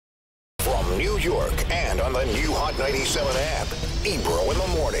New York, and on the new Hot 97 app. Ebro in the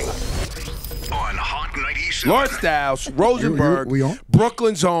morning. On Hot 97. Lord Styles, Rosenberg, we on?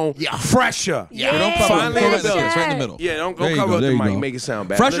 Brooklyn's own, Phresher. Yeah. Don't cover Finally it. in the It's building. right in the middle. Yeah, don't There you cover go, up there the you mic, go. make it sound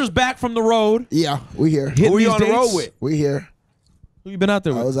bad. Phresher's back from the road. Yeah, we here. Who you these on the road dates? with? We here. Who you been out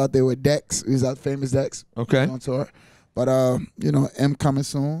there I with? was out there with Dex. We was out famous Dex. Okay. On tour. But you know, M coming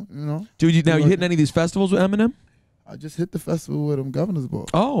soon, you know. Dude, you hitting any of these festivals with Eminem? I just hit the festival with him, Governor's Ball.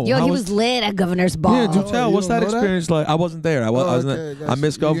 Oh, Yo, how he was lit at Governor's Ball. Yeah, do Oh, tell. you What's don't that know that? experience like? I wasn't there. I wasn't. okay, I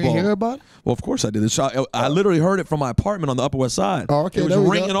missed you Gov didn't Ball. hear about it? Well, of course I did. I literally heard it from my apartment on the Upper West Side. Oh, okay, It was there we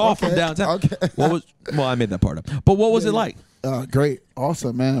go. ringing off from Okay, downtown. okay. Well, I made that part up. But what was it like? Great,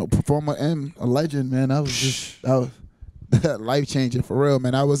 awesome, man. Performer M, a legend, man. That was life changing for real,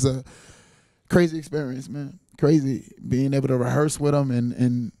 man. That was a crazy experience, man. Crazy being able to rehearse with him,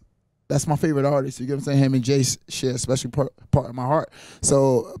 and that's my favorite artist. You get what I'm saying? Him and Jay share a special part of my heart.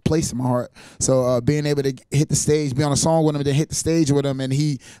 So place in my heart. So being able to hit the stage, be on a song with him, and then hit the stage with him, and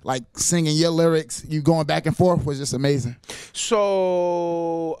he like singing your lyrics, you going back and forth was just amazing.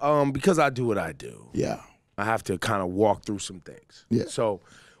 So, because I do what I do, Yeah. I have to kind of walk through some things. Yeah. So,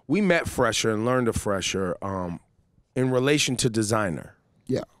 we met Phresher and learned of Phresher in relation to Desiigner.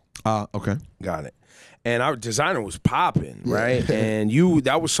 Yeah. Okay. Got it. And our Desiigner was popping, right? And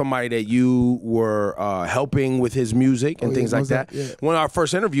that was somebody that you were helping with his music and things like that. Yeah. One of our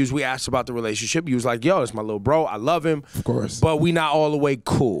first interviews, we asked about the relationship. He was like, yo, it's my little bro. I love him. Of course. But we not all the way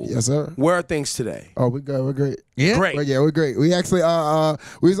cool. Yes, sir. Where are things today? Oh, we're good. We're great. Yeah. Great. Yeah, we're great. We actually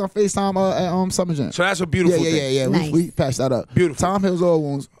we was on FaceTime at Summer Jam. So that's a beautiful thing. Yeah. Nice. We patched that up. Beautiful. Tom heals all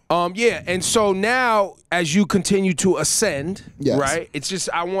wounds. Yeah, and so now as you continue to ascend, Yes. right? It's just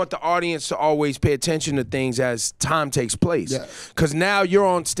I want the audience to always pay attention to things as time takes place. Yeah. Cause now you're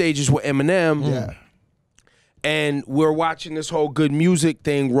on stages with Eminem. Yeah. And we're watching this whole good music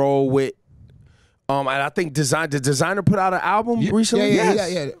thing roll with and I think did Desiigner put out an album recently?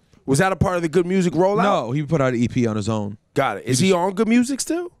 Yeah. Was that a part of the good music rollout? No, he put out an EP on his own. Got it. Is he on good music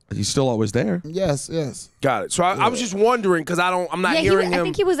still? He's still always there. Yes. Got it. So I was just wondering because I'm not Yeah, hearing him. I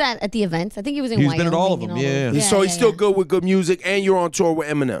think he was at the events. I think he was in He's Wyoming. been at all of them, and all yeah. those. So he's still good with good music and you're on tour with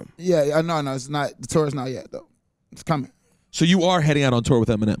Eminem. Yeah. No, it's not. The tour is not yet though. It's coming. So you are heading out on tour with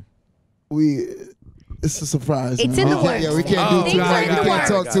Eminem. It's a surprise. It's man. in the We can't- works. Yeah, we can't do Things too are much. in We the can't works,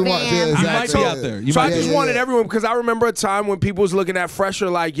 talk too much. fam. Yeah, You You might exactly. be out there. You So might I be just out wanted there. everyone because I remember a time when people was looking at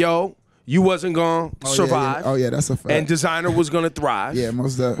Phresher like, yo, you wasn't gonna survive. Oh yeah, that's a fact. And Desiigner was gonna thrive. Yeah,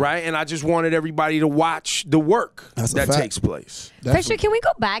 most definitely. Right? And I just wanted everybody to watch the work That's a that fact. takes place. Phresher, can we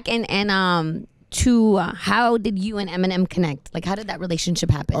go back and to how did you and Eminem connect? Like, how did that relationship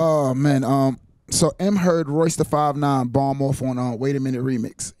happen? Oh man, so M heard Royce the 5'9" bomb off on Wait a Minute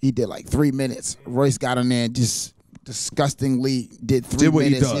remix. He did like 3 minutes. Royce got in there and just disgustingly did 3 Did what he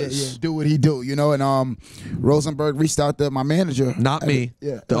minutes. does. Yeah, do what he do, you know. And Rosenberg reached out to my manager. Not me.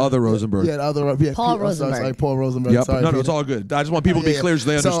 The other Rosenberg. Yeah, the other. Yeah, Paul I'm sorry, Rosenberg. Paul Rosenberg. Yep. Sorry, No, Peter. it's all good. I just want people to be Yeah. clear so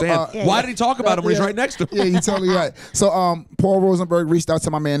they So, understand. Why did he talk about him when he's right next to him? Yeah, you're totally right. So Paul Rosenberg reached out to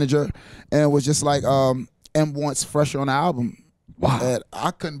my manager and was just like, M wants Phresher on the album. Wow. And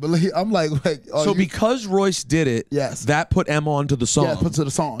I couldn't believe. I'm like, So because Royce did it, Yes. that put M onto the song. Yeah, put to the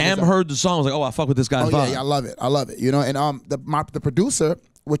song. M heard the song, was like, oh, I fuck with this guy's Oh vibe. yeah, I love it. I love it. You know, and the producer,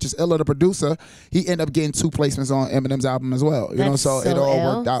 which is Illa, the producer, he ended up getting 2 placements on Eminem's album as well. You know, That's so it so all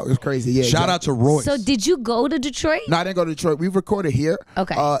ill. worked out. It was crazy. Yeah. Shout out to Royce. So did you go to Detroit? No, I didn't go to Detroit. We recorded here.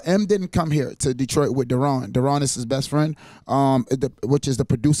 Okay. M didn't come here to Detroit with Deron. Deron is his best friend, which is the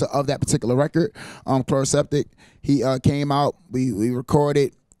producer of that particular record, Chloroseptic. He came out. We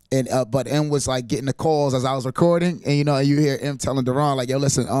recorded. And but M was like getting the calls as I was recording, and you hear M telling Deron like, "Yo,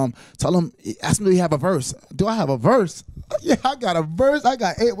 listen, tell him, ask me if you have a verse. Do I have a verse? Yeah, I got a verse. I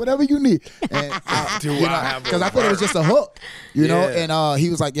got 8, whatever you need." And Do I have a because I thought it was just a hook, you know. Yeah. And he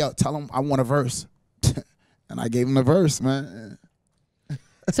was like, "Yo, tell him I want a verse," and I gave him the verse, man.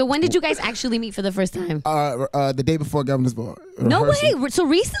 So when did you guys actually meet for the first time? The day before Governor's Ball. No Rehearsal. way. So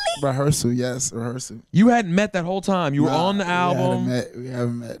recently? Rehearsal, yes, rehearsal. you hadn't met that whole time. You were on the We haven't album. met. We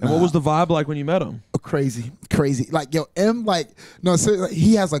haven't met. And what was the vibe like when you met him? Crazy? Like, yo, M, like, no, seriously,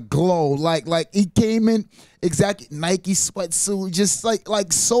 he has a glow. Like he came in exactly Nike sweatsuit, just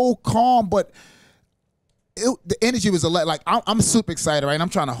like so calm, but the energy was like I'm super excited, right? I'm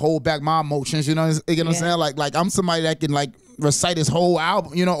trying to hold back my emotions, you know what I'm saying? Like I'm somebody that can like recite his whole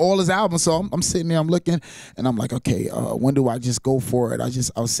album, all his albums. So I'm sitting there, I'm looking, and I'm like, okay, when do I just go for it? I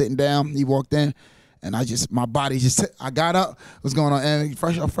was sitting down, he walked in, and my body I got up. What's going on? And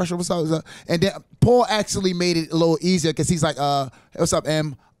Phresher, what's up? And then Paul actually made it a little easier because he's like, what's up,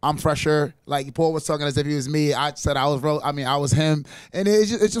 M? I'm Phresher. Like Paul was talking as if he was me. I said I was him, and it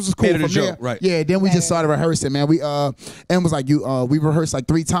just was cool Made it a from joke, there. right. Yeah. Then we just started rehearsing, man. We and was like, we rehearsed like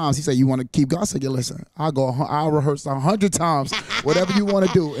 3 times. He said, you want to keep going? I said, yeah, listen, I'll rehearse 100 times, whatever you want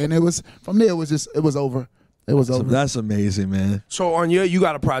to do. And it was from there. It was over. It was over. That's amazing, man. So on you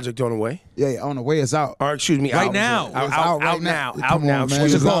got a project on the way? Yeah, on the way. It's out. Or excuse me, Right out now. It's out now. Come on, man.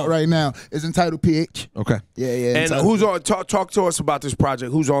 It's out right now. It's entitled PH. Okay. Yeah. And entitled who's on? Talk to us about this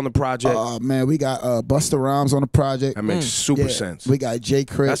project. Who's on the project? Man, we got Busta Rhymes on the project. That makes super sense. We got Jay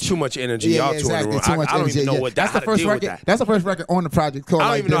Critch. That's too much energy. Yeah, Y'all two in the exactly. room. Too much I don't energy. even know what That's how the to first deal with record. that. That's the first record on the project. Called I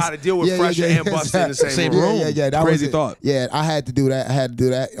don't like even know this. how to deal with Phresher and Busta in the same room. Yeah. That Crazy was it. thought. Yeah, I had to do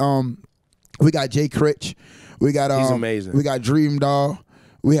that. We got Jay Critch. We got He's amazing. We got Dream Doll.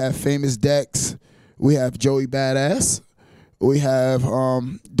 We have Famous Dex. We have Joey Badass. We have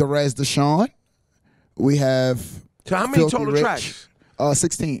Derez Deshawn. We have So how many Filthy total Rich. tracks?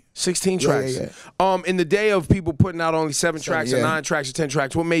 16. 16 Yeah, tracks. yeah, In the day of people putting out only 7 tracks or yeah. 9 tracks or 10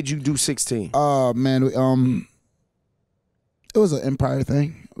 tracks, what made you do 16? Man, it was an Empire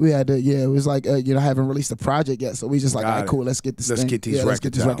thing. We had to, it was like, haven't released a project yet, so we just like, all right, cool, let's get this Let's thing. get these let's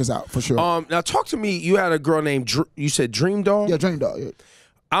get these records out for sure. Now talk to me. You had a girl named you said Dream Doll? Yeah, Dream Doll. Yeah.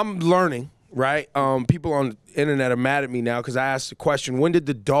 I'm learning, right? People on the internet are mad at me now because I asked the question, when did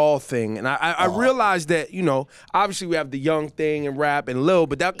the doll thing? And I realized that, obviously we have the Young thing and rap and Lil,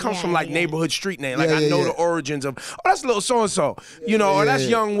 but that comes from like neighborhood street name. Like I know the origins of, that's Lil so-and-so, or that's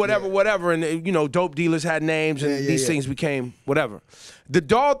Young whatever. And, dope dealers had names and these things became whatever. The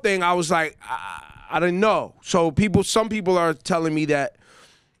doll thing, I was like, I didn't know. So some people are telling me that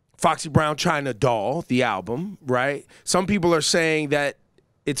Foxy Brown China Doll, the album, right? Some people are saying that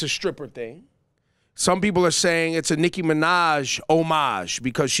it's a stripper thing. Some people are saying it's a Nicki Minaj homage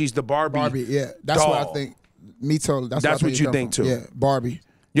because she's the Barbie. Yeah, that's doll. what I think. Me totally. That's what you think too. Yeah, Barbie.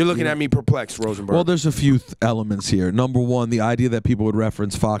 You're looking at me perplexed, Rosenberg. Well, there's a few elements here. Number one, the idea that people would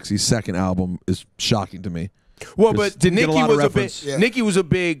reference Foxy's second album is shocking to me. Well, but didn't get a lot of reference. Nicki was a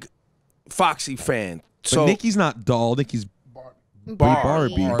big Foxy fan. So But Nicki's not doll. Nicki's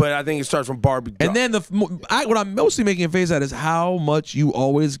Barbie. But I think it starts from Barbie. And then what I'm mostly making a face at is how much you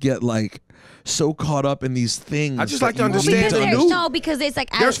always get like so caught up in these things. I just like to that you understand need the to- new. No, because it's like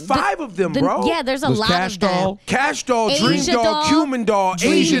There's 5 of them, bro. Yeah, there's a There's lot Cash of them. Doll. Cash Doll, Dream Asia Doll, Doll, Cuban Doll,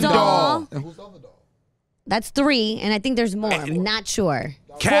 Dream Asian Doll. Doll. And who's the other doll? That's 3, and I think there's more. I'm not sure.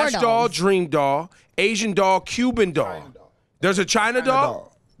 Cash 4 Doll, dolls. Dream Doll, Asian Doll, Cuban Doll. There's a China Doll?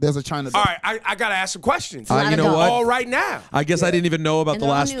 There's a China doll. All right, I got to ask some questions. You of know dolls. what? All right now. I guess I didn't even know about And the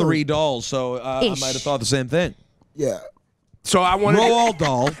they're all last new. 3 dolls, so I Ish. might have thought the same thing. Yeah. So I wanted Roald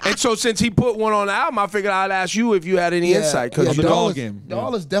doll. And so since he put one on the album, I figured I'd ask you if you had any insight. yeah, Because the doll is, game.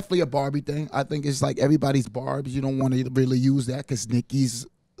 Doll is definitely a Barbie thing. I think it's like everybody's Barbs. You don't want to really use that because Nicki's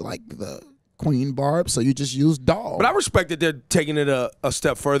like the Queen Barb, so you just use doll. But I respect that they're taking it a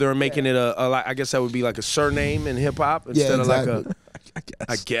step further and making it like, I guess that would be like a surname in hip hop instead of like a.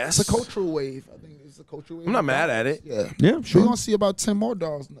 I guess It's a cultural wave. I think it's a cultural wave. I'm not mad at it. Yeah. Yeah, sure. We're gonna see about 10 more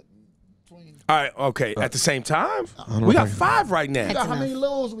dolls. All right, okay. At the same time, we got 5 right now. We got how many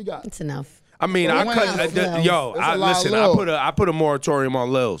Lils we got? It's enough. I mean, I Wow. cut. Wow. Yo, It's a lot of listen. Lil. I put a moratorium on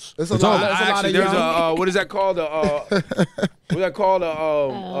Lils. There's a lot. There's a lot Actually, of there's young. a what is that called? What's that called?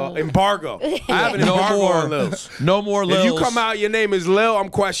 Embargo. I have an No embargo more. on Lils. No more Lils. If you come out, your name is Lil, I'm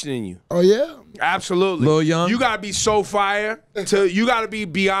questioning you. Oh yeah. Absolutely. Lil Young? You gotta be so fire. You gotta be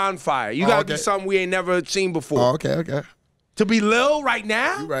beyond fire. You gotta be okay. something we ain't never seen before. Oh, okay. To be Lil right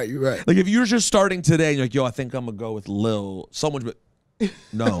now? You're right. Like if you're just starting today and you're like, yo, I think I'm gonna go with Lil. Someone's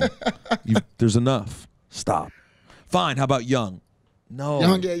no. There's enough. Stop. Fine. How about Young? No.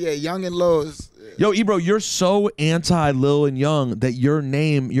 Young, Young and Lils. Yo, Ebro, you're so anti Lil and Young that your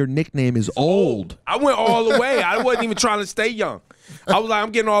nickname is old. I went all the way. I wasn't even trying to stay young. I was like,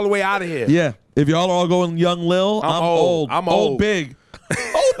 I'm getting all the way out of here. Yeah. If y'all are all going Young Lil, I'm old. I'm old old. big.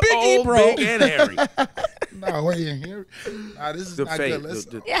 Old big Old, Ebro. big, and hairy. No, wait in here. Nah, this is The not fake. good. Let's,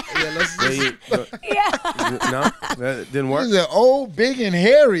 The- let's No, that didn't work. This is old, big, and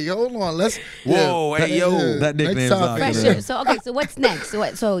hairy. Hold on. Let's. Whoa, hey, yo. That nickname's Next not topic. gonna- Pressure. So okay, so what's next?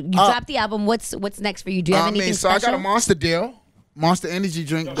 So you dropped the album. What's next for you? Do you have anything so special? I got a Monster deal. Monster energy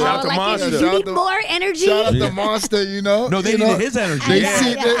drink. Shout out to like Monster. You Shout need out to- more energy. Shout out to Monster, No, they needed his energy. They Yeah.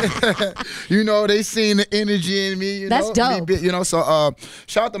 see they seen the energy in me. You That's know, dope. So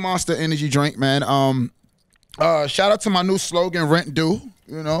shout out to Monster energy drink, man. Shout out to my new slogan, Rent Due.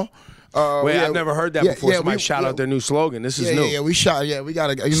 You know. Wait, yeah, I've never heard that yeah, before. yeah, Somebody we- shout yeah, out their new slogan. This is Yeah, new. yeah, we shot. Yeah, we got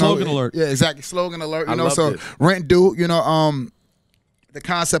to. Slogan alert. Yeah, exactly. Slogan alert. You I know, loved so it. Rent Due. You know, the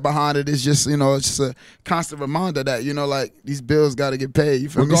concept behind it is just, it's just a constant reminder that, like these bills got to get paid. You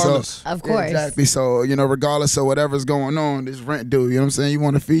feel Regardless. me? So, Of course. exactly. So, regardless of whatever's going on, this rent due. You know what I'm saying? You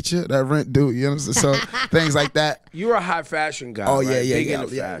want a feature? That rent due. You know what I'm saying? So things like that. You're a high fashion guy. Oh, right? yeah. Big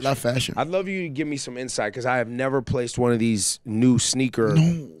into Yeah, fashion. love fashion. I'd love you to give me some insight because I have never placed one of these new sneaker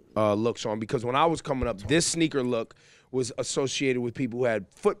looks on, because when I was coming up, this sneaker look was associated with people who had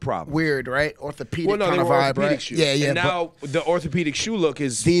foot problems. Weird, right? Orthopedic Well, no, kind they of were vibe, orthopedic right? shoes. Yeah, yeah. And but now the orthopedic shoe look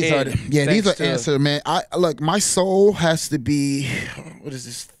is these in, are these are thanks to- answer, man. Look, my soul has to be, what is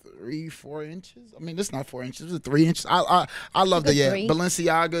this? 3-4 inches? I mean, it's not 4 inches. It's 3 inches. I love the three?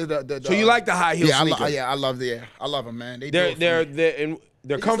 Balenciaga. The So you like the high heel yeah, sneaker? I love them, man. They do it for me.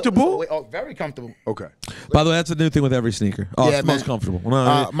 They're comfortable. Very comfortable. Okay. By the way, that's a new thing with every sneaker. Oh, Yeah, it's the most man. comfortable.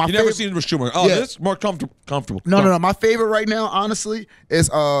 No, my you never favorite- seen it with Schumer. Oh, Yeah. this more comfortable. No. My favorite right now, honestly, is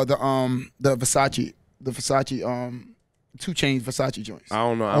the Versace 2 Chainz Versace joints. I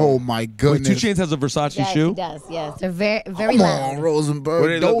don't know. Oh my Wait, goodness. 2 Chainz has a Versace Yes, shoe? he does. Yes, they're very very Come loud. on, Rosenberg. What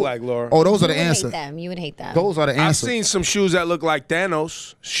do they look Those- like, Laura? Oh, those are the You would answer. hate them. You would hate them. Those are the I've answer. seen some shoes that look like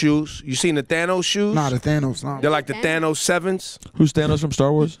Thanos shoes. You seen the Thanos shoes? Nah, the Thanos. Nah. They're like the Thanos 7s. Who's Thanos from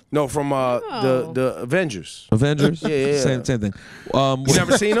Star Wars? No, from the Avengers. Avengers? Yeah. Same thing. You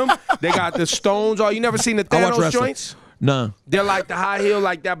never seen them? They got the stones. Oh, you never seen the I watch Thanos wrestling. joints? Nah. They're like the high heel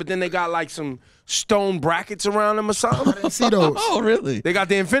like that, but then they got like some stone brackets around them or I something. didn't see those. Oh, really? They got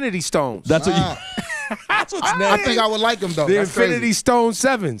the Infinity Stones. That's what Nah. you. That's what's I next. think I would like them though. the That's Infinity crazy. Stone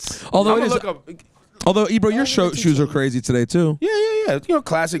 7s. Although I'ma it is- look up. Although, Ebro, your shoes are crazy today, too. Yeah. You know,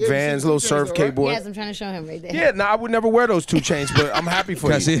 classic Yeah, you Vans, seen little the surf Chainz, though, right? K-boy. Yes, I'm trying to show him right there. Yeah, I would never wear those 2 Chainz, but I'm happy for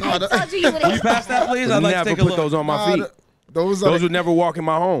Can I you. see? Nah, I told you would hate Pass that, please. I'd like to Never take a put look. those on my feet. Those are Those the, would never walk in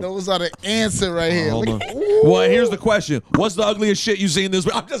my home. those are the answer right here. Hold Look on. at- Ooh. Well, here's the question: what's the ugliest shit you've seen this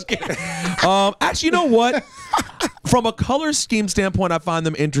week? I'm just kidding. Actually, you know what? From a color scheme standpoint, I find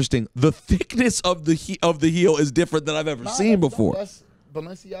them interesting. The thickness of the heel is different than I've ever seen before. That's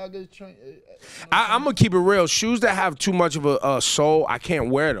Balenciaga. I'm gonna keep it real. Shoes that have too much of a sole, I can't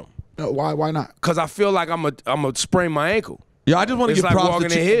wear them Why not? because I feel like I'm a sprain my ankle. Yeah, I just want to It's give like props walking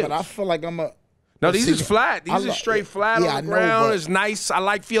to in Chi- here. But I feel like I'm a. No, these See, is flat. These I are lo- straight flat yeah, I on the know, ground. but- It's nice. I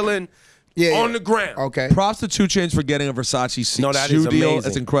like feeling Yeah, on the ground. Okay. Props to 2 Chainz for getting a Versace No, that shoe is deal. amazing.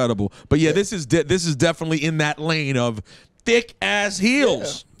 It's incredible. But yeah, this is definitely in that lane of thick ass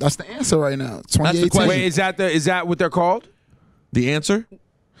heels. That's the answer right now. That's the 2018. question. Wait, is that what they're called? The answer?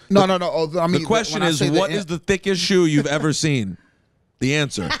 No. Oh, I mean, The question when I is, say what is the thickest shoe you've ever seen? The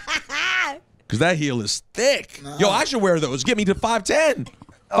answer. Because that heel is thick. Yo, I should wear those. Get me to 5'10".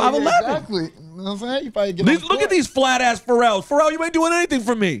 5'11". Exactly. You know what I'm saying? You probably get on Look at these flat ass Pharrells. Pharrell, you ain't doing anything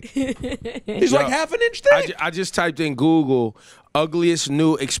for me. He's like Yo, half an inch thick. I just typed in Google ugliest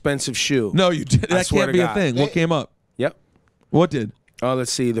new expensive shoe. No, you did. I That swear can't to be a God. thing. What came up? Yep. What did?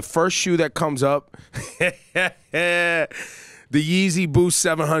 Let's see. The first shoe that comes up, the Yeezy Boost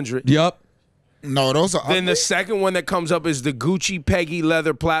 700. Yup. No, those are. Then the second one that comes up is the Gucci Peggy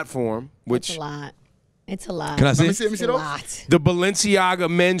leather platform, It's which a lot. It's a lot. Can I Let me see? see. Let me It's see a those. lot. the Balenciaga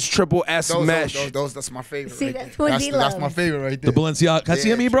men's triple S Those, mesh. that's my favorite. See, right that's there. what he That's my loves. favorite right The there. Balenciaga. Can I see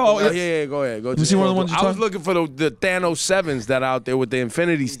Yeah, him, bro? Oh, yeah, go ahead. Go to see one of the ones I you're was looking for the Thanos 7s that are out there with the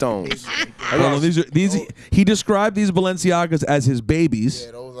Infinity Stones. Hold on, these. He described these Balenciagas as his babies.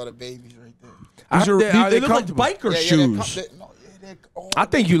 Yeah, those are the babies right there. These Are they they look like comfortable? biker Yeah, shoes. I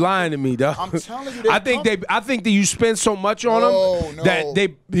think you lying to me, though. I'm telling you, they're I think that you spend so much on them No.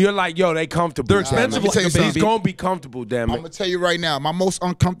 that you're like, yo, they comfortable. They're expensive Let me like a tell you He's baby. gonna be comfortable, damn I'm it. gonna tell you right now, my most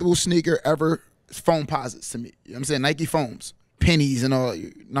uncomfortable sneaker ever is foam posits to me. You know what I'm saying? Nike foams, pennies and all.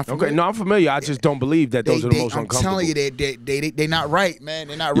 Not Okay, familiar? no, I'm familiar. I just don't believe that those are the most I'm uncomfortable. telling you, they not right, man.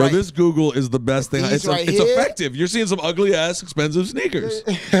 They're not Yo, right. this Google is the best thing. These It's, right it's here? effective. You're seeing some ugly ass expensive sneakers.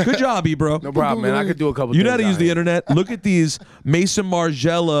 Good job, Ebro. No problem, man. I could do a couple. You things know how to out use the here. internet. Look at these Mason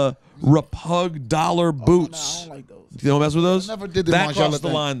Margiela Repug dollar boots. I don't like those. You don't mess with those? Never did the that Margiela crossed the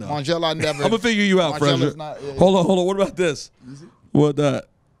thing. line though. Margiela, I never. I'm gonna figure you out, Margiela's Phresher. not- yeah. Hold on. What about this? What that?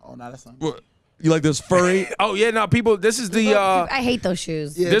 Oh, no, that's not. What? You like this furry? Oh yeah, no, people. This is the. I hate those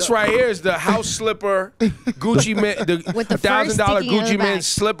shoes. Yeah. This right here is the house slipper, Gucci man, With the fur $1,000 sticking out of Gucci the man back.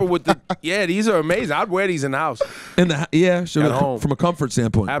 slipper with the. Yeah, these are amazing. I'd wear these in the house. Yeah, sure. At home. From a comfort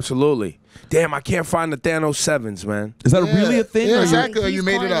standpoint. Absolutely. Damn, I can't find the Thanos 7s, man. Is that really a thing? Yeah, or you- exactly. He's You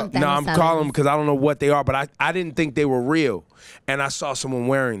made it calling up. them No, I'm Thanos calling them 7s. because I don't know what they are, but I didn't think they were real, and I saw someone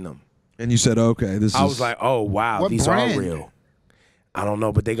wearing them. And you said, okay, this is. I was like, oh wow, What these brand? are real. I don't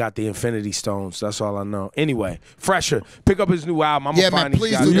know, but they got the Infinity Stones. That's all I know. Anyway, Phresher, pick up his new album. I'm Yeah, gonna man, find please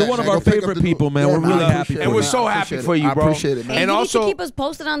these guys. do You're that, one of man. our Go pick up favorite the new- people, man. Yeah, We're man, really I happy appreciate for it, And you. we're man. so I happy appreciate for it. you, I bro. appreciate it, man. And you also, need to keep us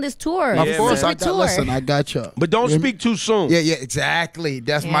posted on this tour. Of Yeah, course, man. I got. Listen, I got you. but don't speak too soon. Yeah, exactly.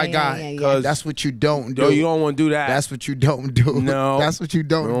 That's my Yeah, guy. yeah, yeah. 'Cause- That's what you don't do. Yo, you don't want to do that. That's what you don't do. No. That's what you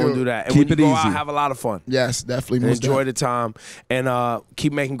don't don't do. do that. And Keep when you it go out, easy. have a lot of fun. Yes, definitely. And most enjoy definitely. the time. And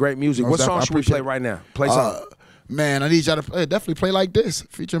keep making great music. Most What definitely. song I should we appreciate play it. right now? Play something. Man, I need y'all to definitely play like this,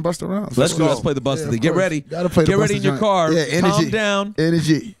 featuring Busta Rhymes. Let's Of go. course. Let's play the Busta Yeah, thing. of Get course. ready. Gotta play the Get ready Busta in your joint. car. Yeah, energy. Calm down.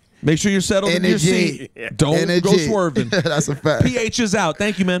 Energy. Make sure you're settled in your Energy. seat. Don't Energy. go swerving. That's a fact. PH is out.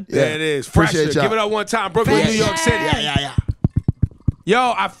 Thank you, man. There it is. Appreciate Phresher. y'all. Give it up one time. Brooklyn, New York City. Yeah.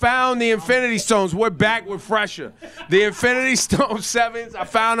 Yo, I found the Infinity Stones. We're back with Phresher. The Infinity Stone 7s. I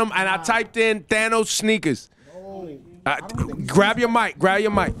found them and I typed in Thanos sneakers. Grab your mic. Grab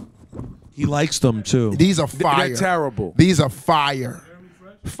your mic. He likes them too. These are fire. They're terrible. These are fire.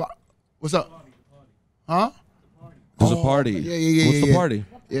 What's up? Huh? There's a party. Yeah. What's the party?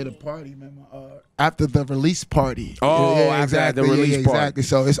 Yeah, the party, man. After the release party. Oh, yeah, after exactly. the release party. Exactly.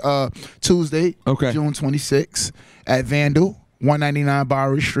 So it's Tuesday, Okay. June 26th at Vandal, 199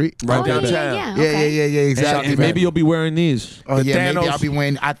 Bowery Street. Right Oh, yeah, downtown. yeah, Yeah, okay. yeah, exactly. And man. maybe you'll be wearing these. Oh The yeah, maybe Thanos- I'll be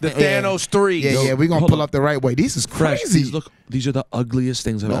wearing The Thanos 3s. Yeah, we're gonna Hold pull up. up the right way. These is Fresh. crazy. These are the ugliest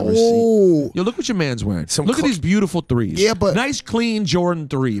things I've ever seen. Oh, Yo, look what your man's wearing. Some Look at these beautiful threes. Yeah, but- nice, clean Jordan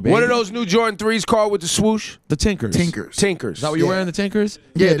 3, baby. What are those new Jordan 3s called with the swoosh? The Tinkers. Tinkers. Tinkers. Is that what you're Yeah. wearing, the Tinkers?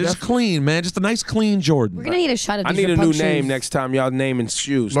 Yeah, they're just definitely. clean, man. Just a nice, clean Jordan. We're gonna need a shot of I these need a new Repug name shoes. next time y'all naming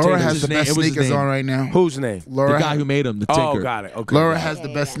shoes. Laura Tinkers. has his the name- best it was his sneakers name. on right now. Whose name? Laura the guy who made them, the Oh, Tinker. got it. Okay. Laura has the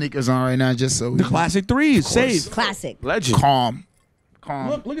best sneakers on right now. Just so The classic threes. Save. Classic. Legend. calm.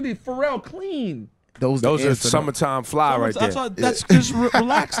 Look at these Pharrell clean. Those are summertime fly right there. That's just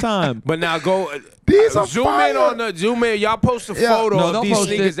relax time. But now go These are zoom fire. in on the zoom in. Y'all post a photo No, of they'll these post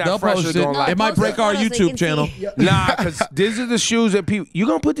sneakers it. that They'll Phresher post it. don't like. It might break our Photos so they YouTube can channel. see. Nah, because these are the shoes that people. You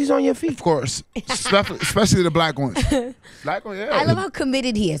gonna put these on your feet? Of course, especially the black ones. Black one, yeah. I love how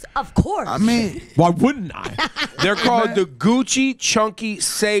committed he is. Of course. I mean, Why wouldn't I? They're called the Gucci Chunky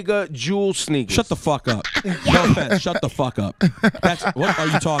Sega Jewel sneakers. Shut the fuck up. No offense. Shut the fuck up. That's what are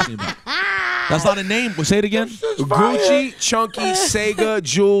you talking about? That's not a name. Say it again. Gucci Chunky Sega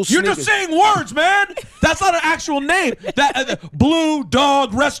Jewel You're sneakers. just saying words, man. That's not an actual name. That Blue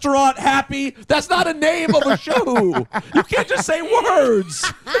Dog Restaurant Happy. That's not a name of a shoe. You can't just say words.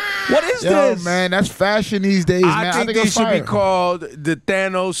 What is yo, this, man, that's fashion these days, man. I think it's these should be fire. called the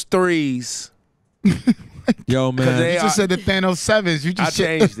Thanos 3s. Yo, man. they You are- just said the Thanos 7s. You I just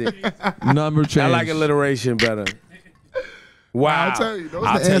changed it. Number change. I like alliteration better. Wow. I'll tell you, those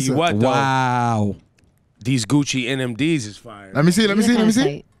I'll the tell answer. you what, though. Wow. These Gucci NMDs is fire. Let me see. Those are kinda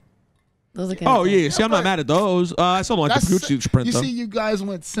tight. Those are kinda Oh tight. yeah. See, I'm not mad at those. I still don't like the Gucci print you though. see, you guys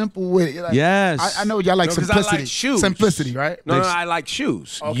went simple with it. You're like, Yes. I know y'all like No, 'cause I simplicity. like shoes. Simplicity, right? No, I like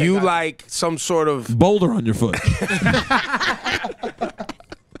shoes. Okay, You got it. like some sort of. Boulder on your foot.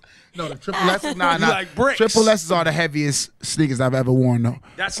 No, the triple S. Nah. like bricks. Triple S's are the heaviest sneakers I've ever worn, though.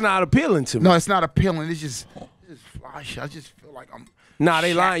 That's not appealing to me. No, it's not appealing. It's just flashy. I just feel like I'm. Nah,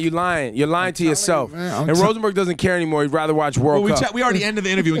 they lying. You lying. You're lying to yourself. you, man. I'm And tell- Rosenberg doesn't care anymore. He'd rather watch World Well, Cup. we already ended the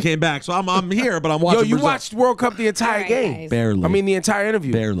interview and came back, so I'm here, but I'm watching. Yo, you Brazil. watched World Cup the entire All right, game. guys. Barely. I mean, the entire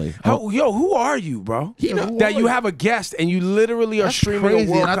interview. Barely. Yo, who are you, bro? know- That you have a guest and you literally are That's streaming crazy, a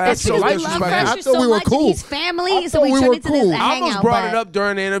World and I Cup. thought That's you so liked We Phresher, love man. I Phresher thought so we were much, cool. and he's family, I so thought we we turned were into cool. this a I hangout. almost brought it but- up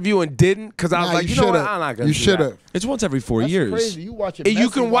during the interview and didn't because I was like, you know what? I'm not gonna. You do should that. have. It's once every 4 years. Crazy. You watch it. And you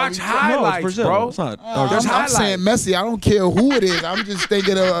can watch No, highlights, it's Brazil. bro. It's not. There's I'm highlights. saying Messi. I don't care who it is. I'm just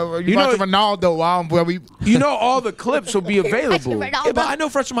thinking of You know- watching Ronaldo. Where we. You know all the clips will be available. Yeah, but I know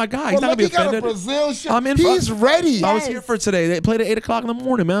Fresher, my guy. He's Well, not look, gonna he be got a offended. Brazil shirt. I'm in. He's ready. I was here for today. They played at 8 o'clock in the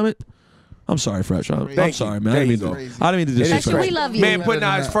morning, man. I'm sorry, Fresh. I'm Thank sorry, you. man. I There didn't you mean go. to. I didn't mean to It is disrespect. Phresher, we crazy. love you. Man putting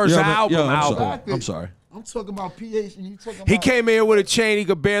out his first Yo, album. I'm album. sorry. I'm sorry. I'm talking about PH, and you talking about. He came in here with a chain he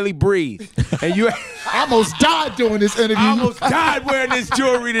could barely breathe, and you. I almost died doing this interview. I almost died wearing this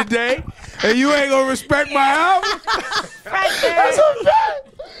jewelry today, and you ain't gonna respect my album. That's a fact.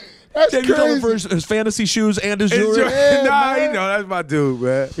 That's Damn, you told him crazy. for his fantasy shoes and his It's jewelry. your- Yeah, nah, man. he know that's my dude,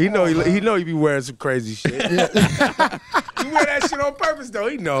 man. He know he be wearing some crazy shit. You wear that shit on purpose though.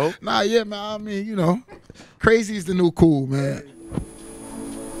 He know. Nah, yeah, man. I mean, crazy is the new cool, man.